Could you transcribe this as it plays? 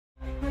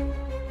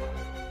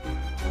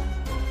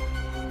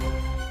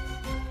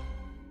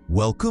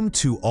Welcome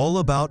to All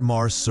About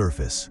Mars'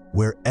 surface,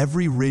 where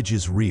every ridge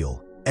is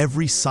real,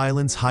 every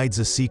silence hides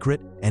a secret,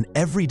 and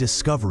every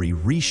discovery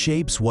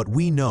reshapes what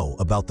we know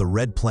about the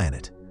red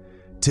planet.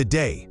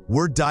 Today,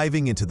 we're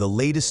diving into the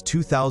latest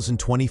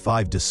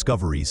 2025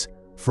 discoveries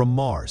from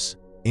Mars,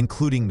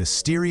 including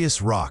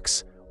mysterious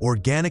rocks,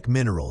 organic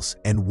minerals,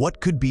 and what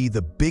could be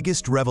the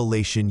biggest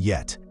revelation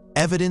yet: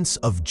 evidence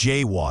of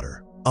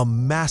J-water, a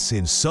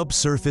massive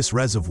subsurface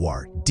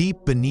reservoir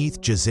deep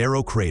beneath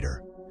Jezero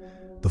Crater.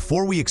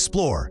 Before we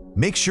explore,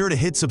 make sure to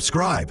hit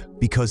subscribe,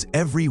 because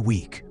every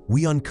week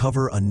we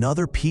uncover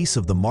another piece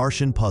of the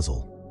Martian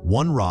puzzle.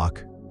 One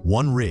rock,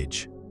 one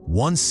ridge,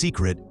 one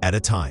secret at a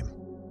time.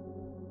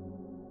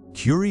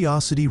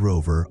 Curiosity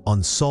rover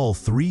on Sol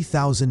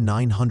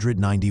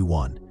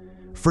 3991.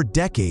 For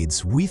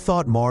decades, we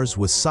thought Mars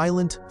was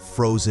silent,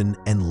 frozen,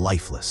 and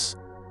lifeless.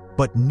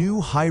 But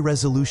new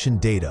high-resolution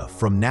data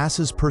from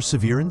NASA's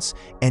Perseverance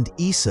and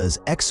ESA's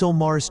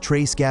ExoMars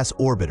Trace Gas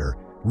Orbiter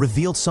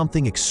revealed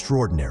something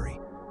extraordinary.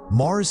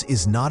 Mars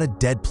is not a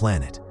dead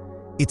planet.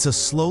 It's a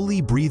slowly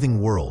breathing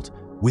world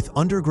with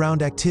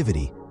underground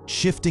activity,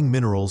 shifting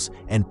minerals,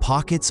 and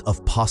pockets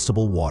of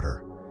possible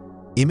water.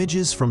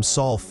 Images from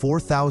Sol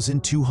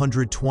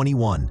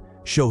 4221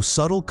 show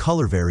subtle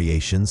color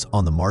variations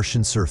on the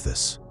Martian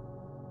surface.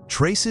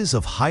 Traces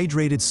of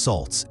hydrated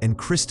salts and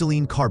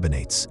crystalline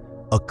carbonates,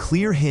 a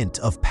clear hint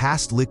of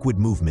past liquid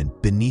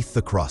movement beneath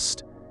the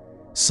crust.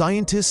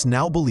 Scientists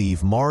now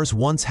believe Mars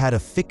once had a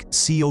thick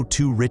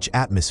CO2-rich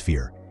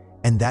atmosphere,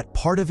 and that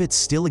part of it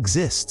still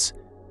exists,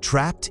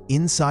 trapped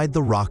inside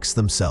the rocks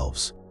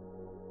themselves.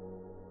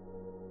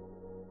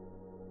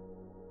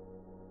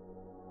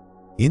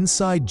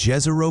 Inside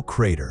Jezero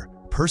Crater,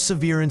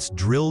 Perseverance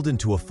drilled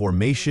into a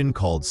formation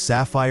called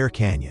Sapphire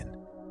Canyon.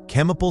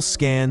 Chemical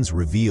scans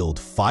revealed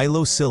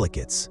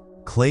phyllosilicates,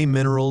 clay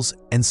minerals,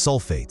 and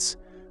sulfates,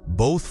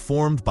 both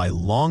formed by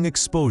long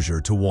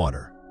exposure to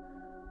water.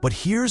 But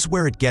here's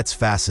where it gets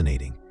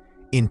fascinating.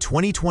 In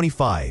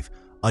 2025,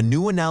 a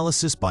new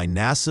analysis by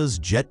NASA's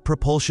Jet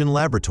Propulsion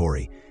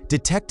Laboratory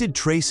detected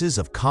traces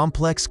of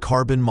complex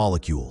carbon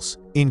molecules,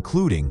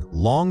 including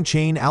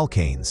long-chain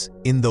alkanes,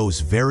 in those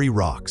very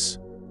rocks.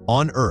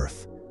 On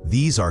Earth,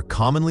 these are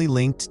commonly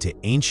linked to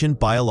ancient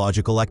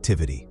biological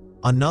activity.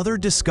 Another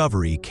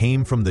discovery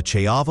came from the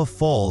Chayava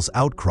Falls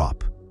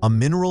outcrop, a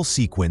mineral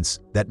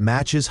sequence that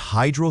matches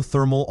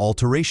hydrothermal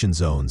alteration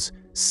zones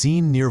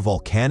seen near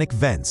volcanic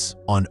vents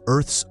on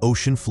Earth's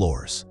ocean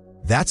floors.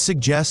 That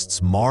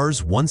suggests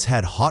Mars once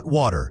had hot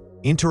water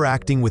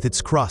interacting with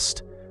its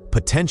crust,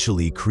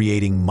 potentially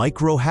creating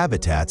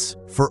microhabitats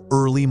for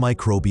early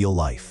microbial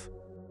life.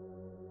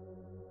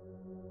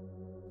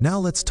 Now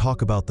let's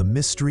talk about the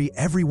mystery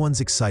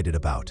everyone's excited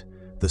about,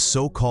 the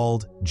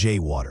so-called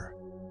J-water.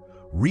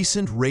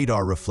 Recent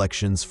radar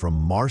reflections from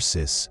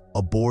Marsis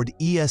aboard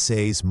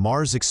ESA's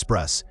Mars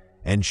Express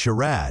and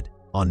Sharad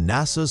on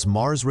NASA's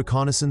Mars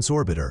Reconnaissance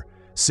Orbiter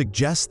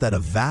suggest that a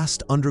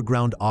vast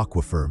underground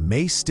aquifer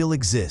may still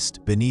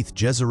exist beneath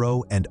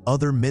Jezero and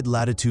other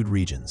mid-latitude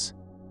regions.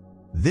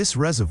 This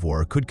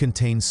reservoir could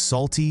contain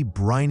salty,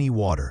 briny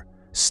water,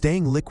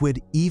 staying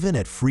liquid even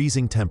at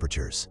freezing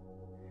temperatures.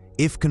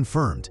 If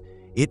confirmed,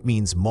 it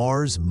means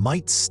Mars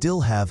might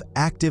still have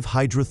active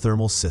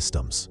hydrothermal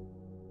systems,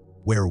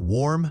 where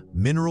warm,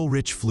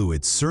 mineral-rich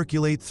fluids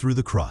circulate through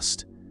the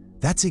crust.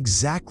 That's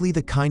exactly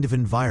the kind of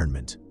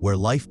environment where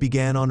life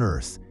began on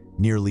Earth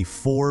nearly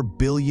 4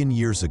 billion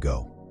years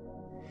ago.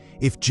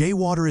 If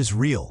J-water is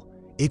real,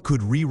 it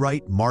could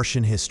rewrite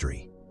Martian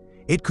history.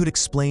 It could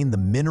explain the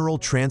mineral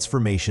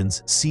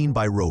transformations seen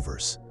by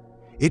rovers.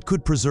 It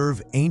could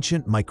preserve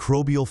ancient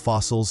microbial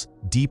fossils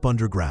deep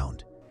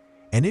underground.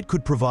 And it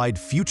could provide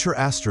future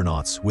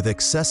astronauts with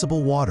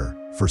accessible water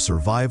for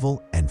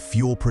survival and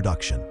fuel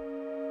production.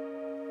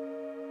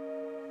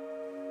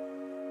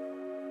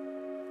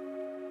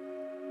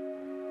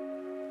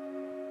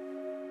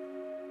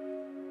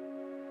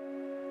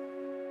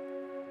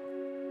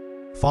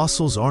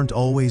 Fossils aren't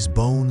always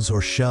bones or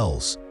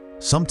shells.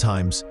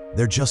 Sometimes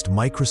they're just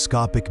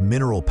microscopic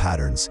mineral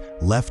patterns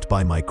left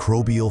by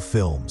microbial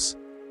films.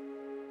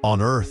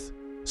 On Earth,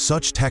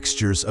 such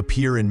textures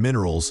appear in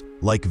minerals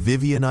like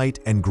vivianite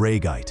and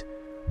greigite,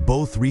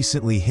 both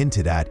recently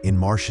hinted at in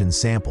Martian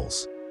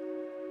samples.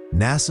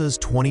 NASA's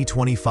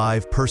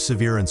 2025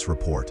 Perseverance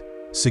report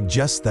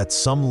suggests that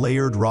some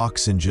layered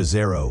rocks in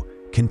Jezero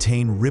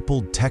contain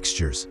rippled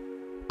textures,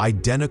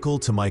 identical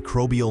to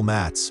microbial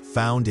mats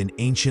found in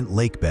ancient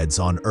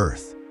lakebeds on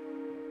Earth.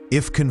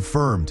 If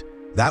confirmed,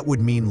 that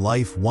would mean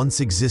life once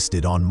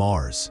existed on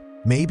Mars,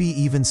 maybe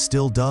even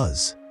still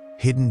does,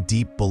 hidden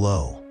deep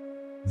below.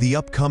 The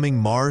upcoming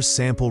Mars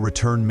sample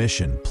return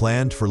mission,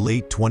 planned for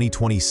late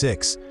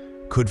 2026,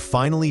 could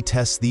finally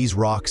test these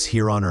rocks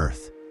here on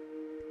Earth.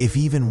 If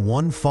even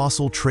one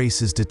fossil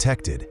trace is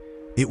detected,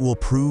 it will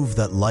prove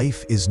that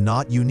life is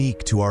not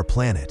unique to our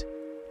planet.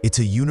 It's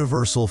a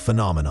universal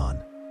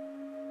phenomenon.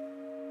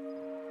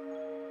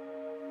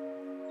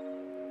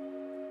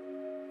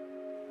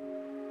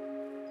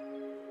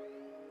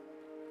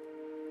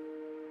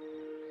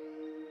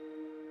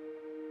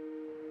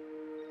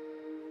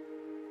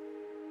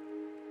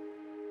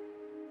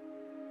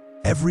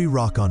 Every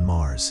rock on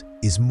Mars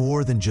is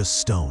more than just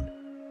stone.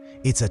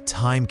 It's a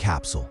time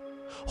capsule,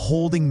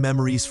 holding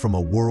memories from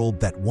a world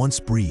that once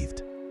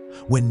breathed.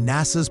 When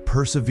NASA's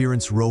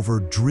Perseverance rover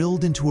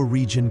drilled into a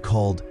region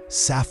called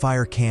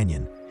Sapphire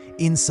Canyon,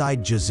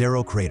 inside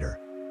Jezero Crater,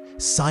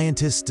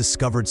 scientists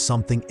discovered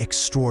something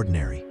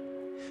extraordinary.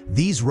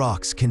 These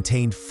rocks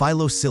contained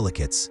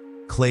phyllosilicates,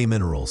 clay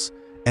minerals,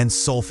 and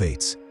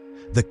sulfates,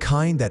 the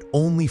kind that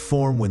only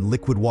form when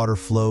liquid water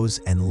flows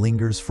and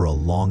lingers for a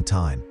long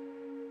time.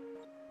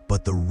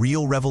 But the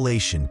real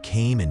revelation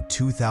came in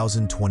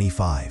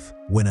 2025,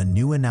 when a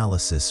new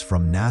analysis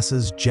from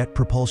NASA's Jet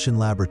Propulsion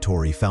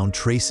Laboratory found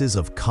traces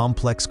of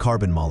complex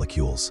carbon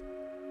molecules,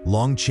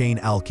 long-chain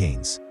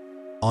alkanes.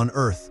 On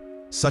Earth,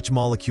 such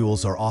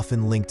molecules are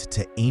often linked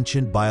to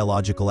ancient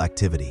biological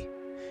activity,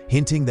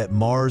 hinting that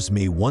Mars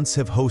may once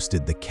have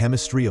hosted the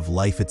chemistry of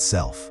life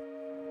itself.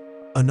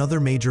 Another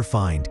major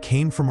find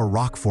came from a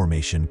rock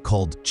formation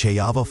called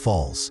Chayava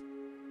Falls.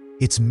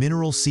 Its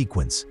mineral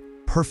sequence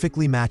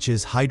perfectly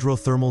matches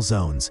hydrothermal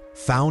zones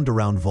found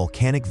around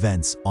volcanic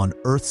vents on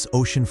Earth's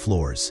ocean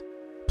floors,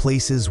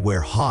 places where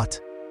hot,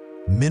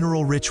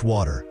 mineral-rich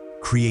water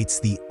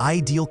creates the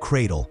ideal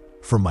cradle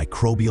for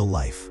microbial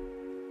life.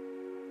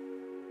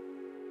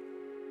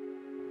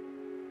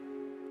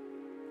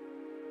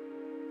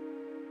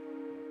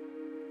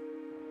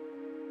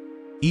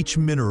 Each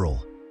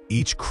mineral,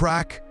 each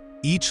crack,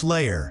 each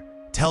layer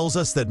tells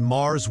us that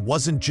Mars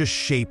wasn't just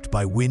shaped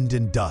by wind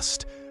and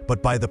dust,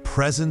 but by the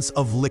presence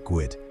of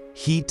liquid,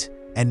 heat,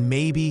 and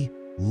maybe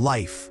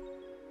life.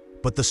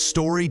 But the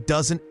story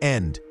doesn't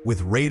end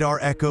with radar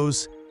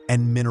echoes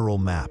and mineral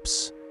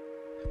maps.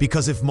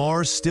 Because if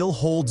Mars still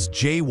holds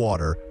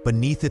J-water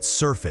beneath its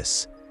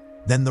surface,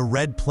 then the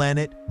red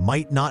planet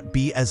might not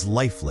be as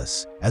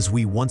lifeless as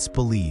we once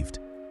believed.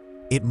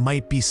 It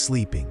might be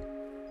sleeping,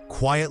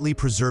 quietly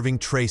preserving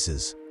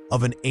traces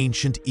of an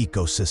ancient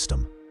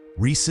ecosystem.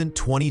 Recent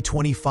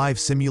 2025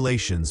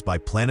 simulations by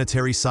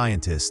planetary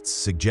scientists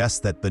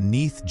suggest that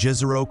beneath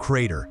Jezero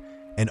Crater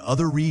and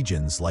other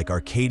regions like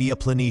Arcadia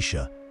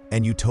Planitia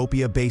and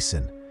Utopia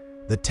Basin,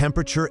 the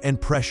temperature and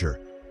pressure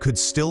could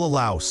still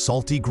allow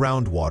salty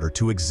groundwater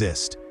to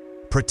exist,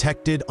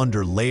 protected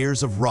under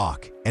layers of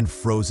rock and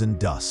frozen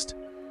dust.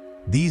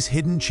 These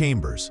hidden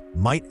chambers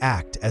might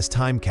act as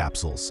time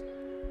capsules,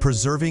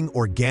 preserving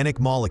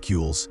organic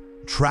molecules,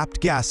 trapped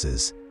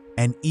gases,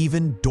 and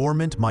even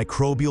dormant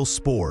microbial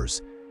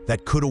spores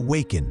that could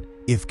awaken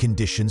if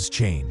conditions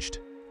changed.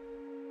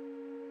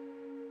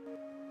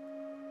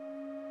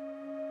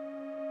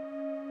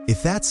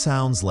 If that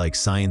sounds like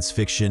science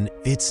fiction,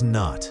 it's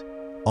not.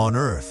 On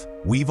Earth,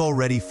 we've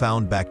already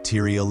found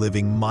bacteria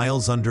living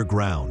miles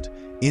underground,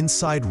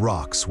 inside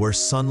rocks where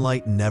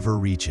sunlight never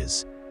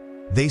reaches.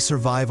 They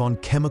survive on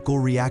chemical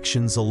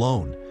reactions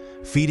alone,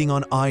 feeding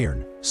on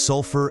iron,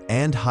 sulfur,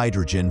 and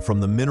hydrogen from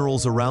the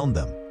minerals around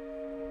them.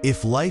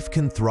 If life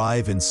can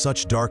thrive in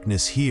such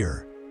darkness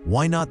here,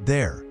 why not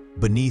there,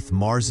 beneath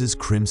Mars's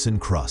crimson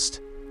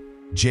crust?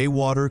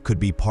 J-water could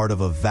be part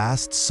of a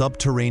vast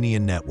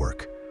subterranean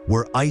network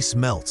where ice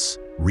melts,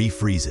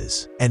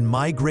 refreezes, and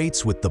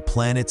migrates with the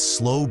planet's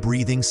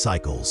slow-breathing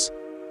cycles.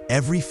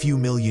 Every few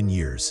million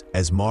years,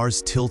 as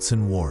Mars tilts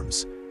and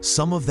warms,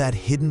 some of that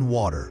hidden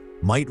water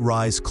might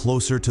rise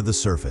closer to the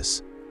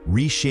surface,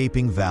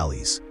 reshaping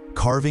valleys,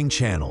 carving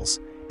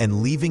channels,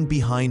 and leaving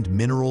behind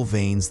mineral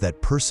veins that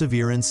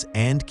Perseverance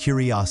and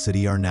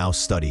Curiosity are now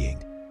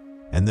studying.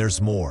 And there's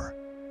more.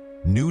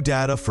 New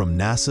data from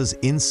NASA's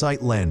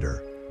InSight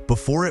lander,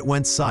 before it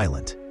went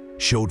silent,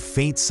 showed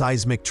faint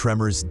seismic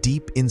tremors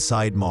deep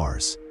inside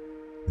Mars.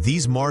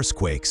 These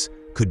Marsquakes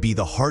could be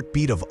the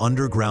heartbeat of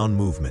underground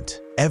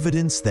movement,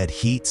 evidence that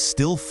heat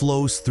still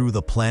flows through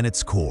the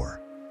planet's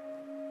core.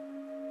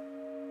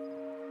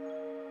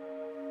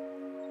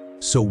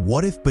 So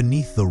what if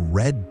beneath the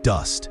red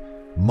dust,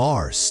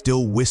 Mars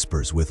still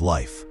whispers with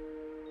life?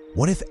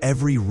 What if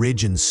every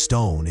ridge and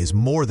stone is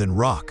more than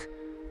rock,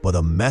 but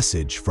a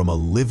message from a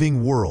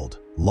living world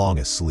long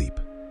asleep?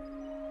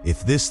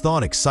 If this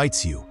thought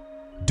excites you,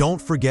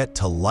 don't forget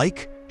to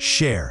like,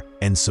 share,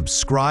 and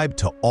subscribe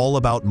to All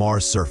About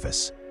Mars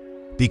Surface,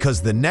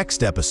 because the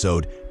next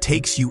episode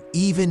takes you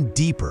even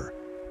deeper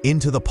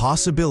into the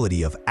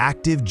possibility of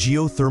active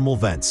geothermal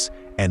vents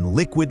and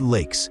liquid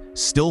lakes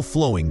still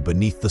flowing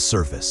beneath the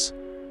surface.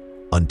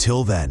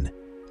 Until then,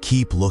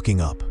 keep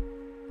looking up,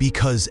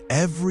 because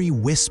every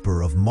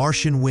whisper of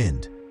Martian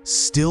wind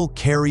still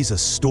carries a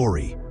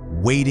story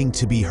waiting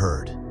to be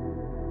heard.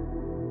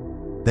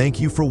 Thank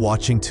you for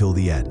watching till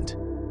the end.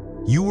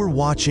 You were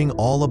watching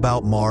All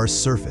About Mars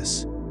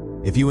Surface.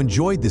 If you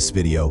enjoyed this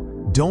video,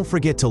 don't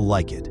forget to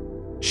like it,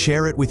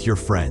 share it with your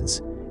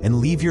friends, and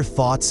leave your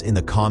thoughts in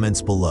the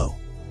comments below.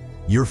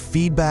 Your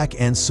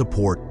feedback and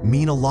support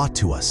mean a lot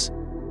to us.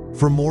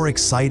 For more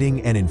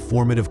exciting and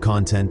informative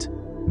content,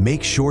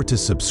 make sure to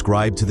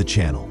subscribe to the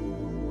channel.